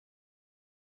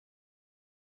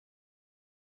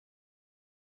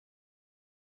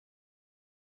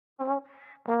My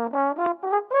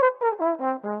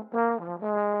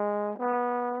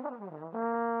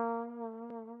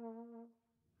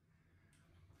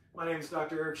name is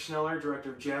Dr. Eric Schneller, Director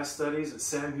of Jazz Studies at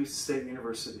Sam Houston State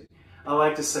University. I'd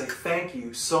like to say thank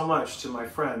you so much to my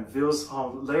friend Vils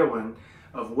Leeuwen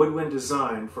of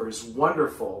WoodWindDesign for his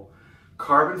wonderful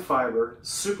carbon fiber,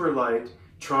 super light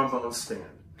trombone stand.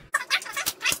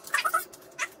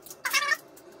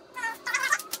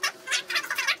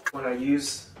 When I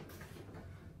use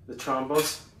the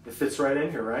trombones, it fits right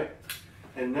in here, right?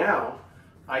 And now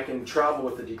I can travel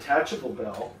with the detachable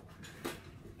bell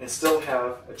and still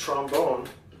have a trombone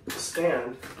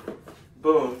stand.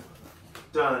 Boom,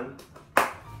 done.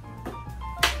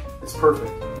 It's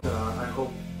perfect. I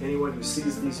hope anyone who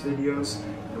sees these videos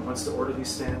and wants to order these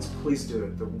stands, please do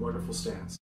it. They're wonderful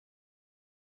stands.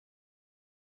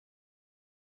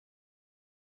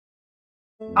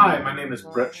 Hi, my name is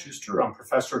Brett Schuster. I'm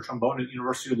professor of trombone at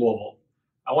University of Louisville.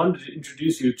 I wanted to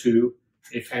introduce you to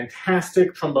a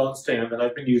fantastic trombone stand that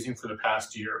I've been using for the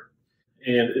past year.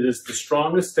 And it is the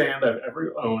strongest stand I've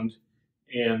ever owned,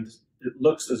 and it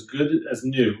looks as good as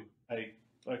new. I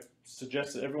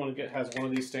suggest that everyone has one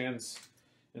of these stands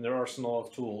in their arsenal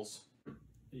of tools.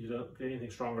 You don't get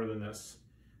anything stronger than this.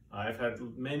 I've had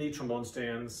many trombone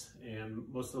stands, and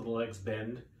most of the legs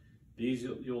bend. These,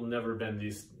 you'll never bend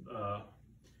these.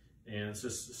 And it's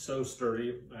just so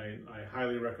sturdy. I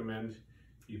highly recommend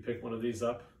you pick one of these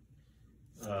up.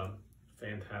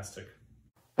 Fantastic.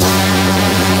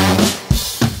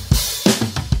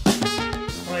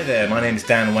 Hi there, my name is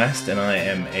Dan West and I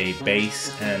am a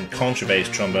bass and contrabass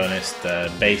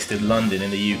trombonist based in London in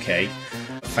the UK.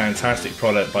 A fantastic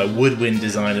product by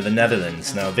WoodWindDesign of the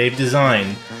Netherlands. Now they've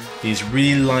designed these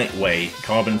really lightweight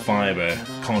carbon fiber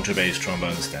contrabass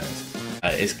trombone stands.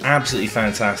 It's absolutely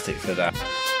fantastic for that.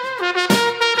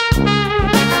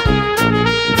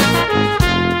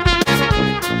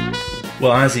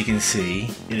 Well, as you can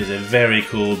see, it is a very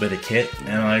cool bit of kit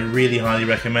and I really highly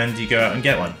recommend you go out and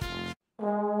get one.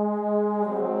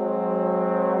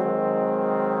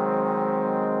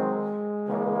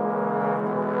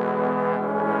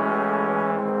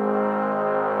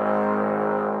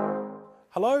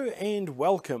 Hello and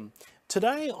welcome.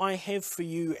 Today I have for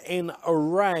you an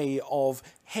array of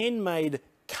handmade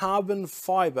carbon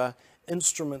fiber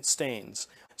instrument stands.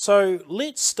 So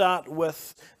let's start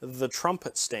with the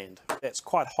trumpet stand. That's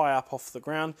quite high up off the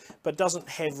ground, but doesn't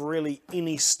have really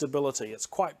any stability. It's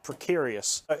quite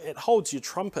precarious. It holds your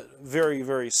trumpet very,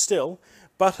 very still,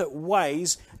 but it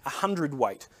weighs 100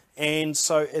 weight, and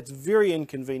so it's very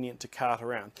inconvenient to cart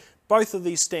around. Both of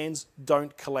these stands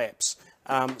don't collapse,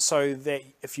 so that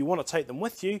if you want to take them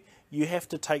with you, you have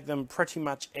to take them pretty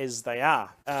much as they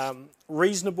are.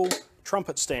 Reasonable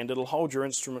trumpet stand, it'll hold your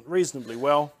instrument reasonably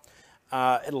well.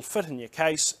 It'll fit in your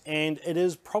case, and it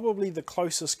is probably the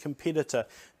closest competitor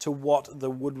to what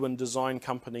the WoodWindDesign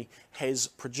company has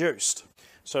produced.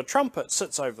 So a trumpet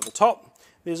sits over the top,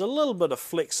 there's a little bit of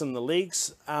flex in the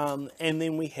legs, and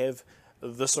then we have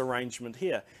this arrangement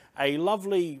here. A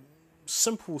lovely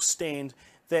simple stand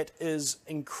that is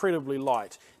incredibly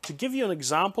light. To give you an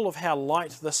example of how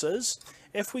light this is,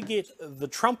 if we get the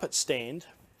trumpet stand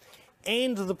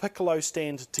and the piccolo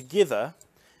stand together,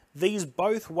 these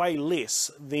both weigh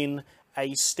less than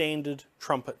a standard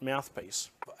trumpet mouthpiece.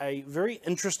 A very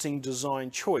interesting design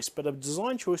choice, but a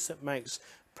design choice that makes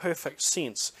perfect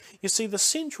sense. You see, the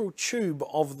central tube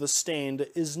of the stand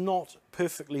is not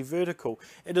perfectly vertical.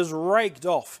 It is raked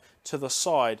off to the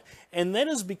side, and that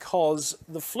is because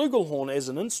the flugelhorn as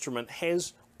an instrument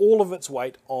has all of its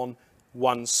weight on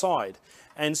one side.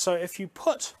 And so if you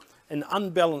put an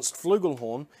unbalanced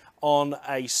flugelhorn on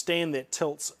a stand that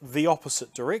tilts the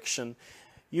opposite direction,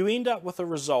 you end up with a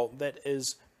result that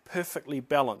is perfectly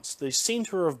balanced. The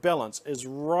center of balance is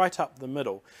right up the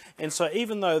middle, and so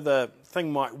even though the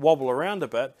thing might wobble around a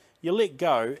bit, you let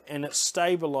go and it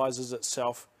stabilizes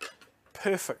itself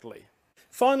perfectly.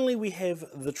 Finally, we have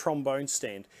the trombone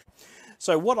stand.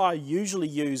 So what I usually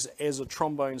use as a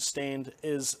trombone stand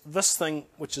is this thing,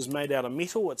 which is made out of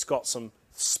metal. It's got some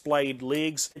splayed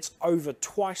legs. It's over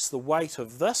twice the weight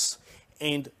of this,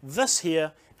 and this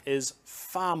here is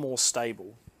far more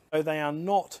stable. So they are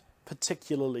not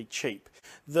particularly cheap.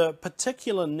 The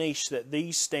particular niche that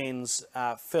these stands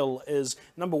fill is,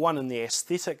 number one, in the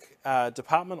aesthetic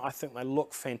department. I think they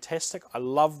look fantastic. I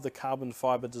love the carbon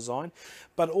fiber design,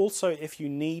 but also if you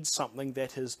need something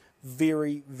that is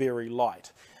very, very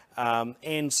light.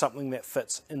 And something that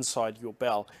fits inside your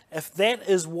bell. If that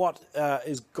is what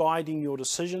is guiding your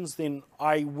decisions, then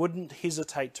I wouldn't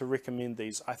hesitate to recommend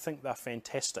these. I think they're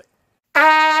fantastic.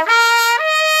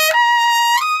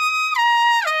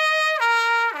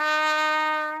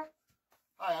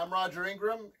 Roger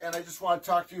Ingram, and I just want to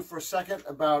talk to you for a second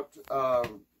about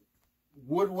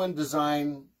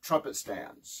WoodWindDesign trumpet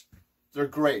stands. They're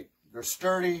great. They're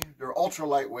sturdy, they're ultra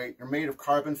lightweight, they're made of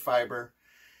carbon fiber,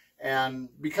 and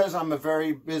because I'm a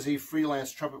very busy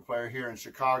freelance trumpet player here in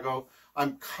Chicago,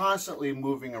 I'm constantly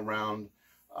moving around,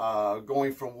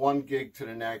 going from one gig to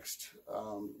the next,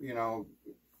 you know,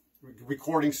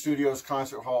 recording studios,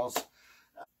 concert halls.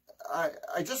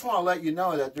 I just want to let you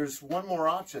know that there's one more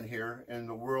option here in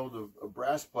the world of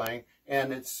brass playing,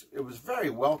 and it was very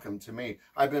welcome to me.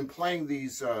 I've been playing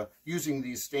these, using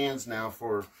these stands now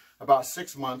for about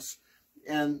 6 months,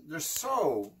 and they're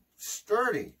so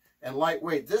sturdy and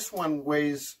lightweight. This one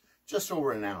weighs just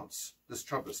over an ounce, this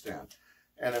trumpet stand,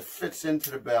 and it fits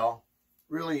into the bell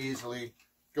really easily,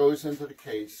 goes into the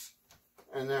case,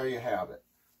 and there you have it.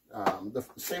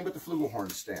 Same with the flugelhorn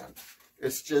stand.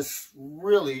 It's just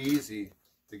really easy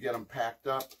to get them packed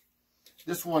up.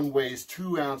 This one weighs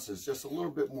 2 ounces, just a little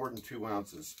bit more than 2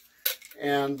 ounces.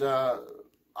 And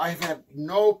I've had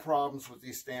no problems with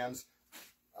these stands.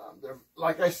 They're,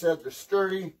 like I said, they're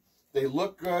sturdy, they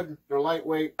look good, they're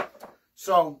lightweight.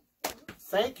 So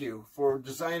thank you for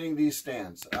designing these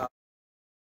stands.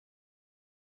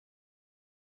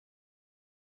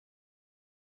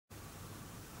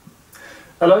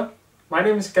 Hello, my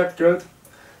name is Kat Groot.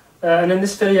 And in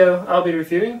this video I'll be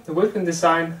reviewing the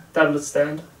WoodWindDesign tablet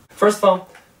stand. First of all,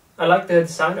 I like the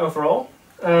design overall.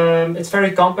 It's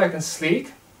very compact and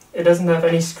sleek. It doesn't have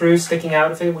any screws sticking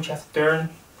out of it which you have to turn.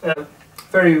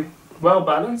 Very well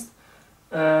balanced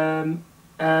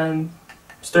and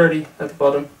sturdy at the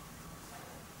bottom.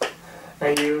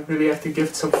 And you really have to give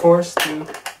it some force in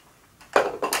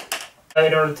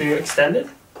order to extend it.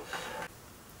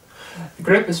 The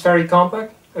grip is very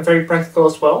compact and very practical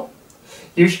as well.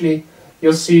 Usually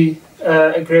you'll see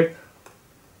a grip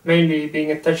mainly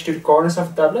being attached to the corners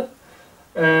of the tablet.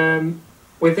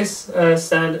 With this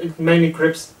stand, it mainly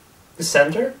grips the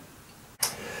center.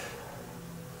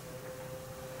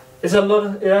 It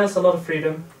has a lot of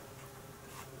freedom.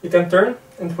 You can turn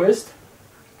and twist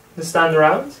the stand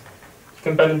around. You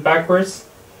can bend it backwards.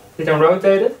 You can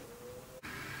rotate it.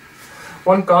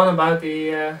 One con about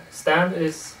the stand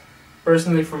is,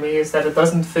 personally for me, is that it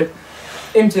doesn't fit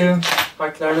into my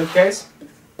clarinet case.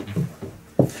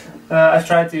 I've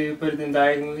tried to put it in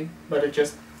diagonally, but it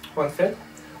just won't fit,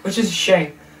 which is a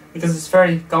shame because it's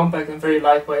very compact and very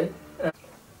lightweight. And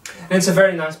it's a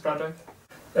very nice product.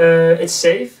 It's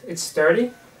safe, it's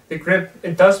sturdy. The grip,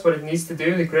 it does what it needs to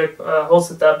do. The grip holds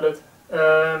the tablet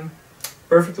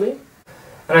perfectly,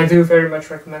 and I do very much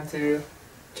recommend to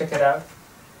check it out.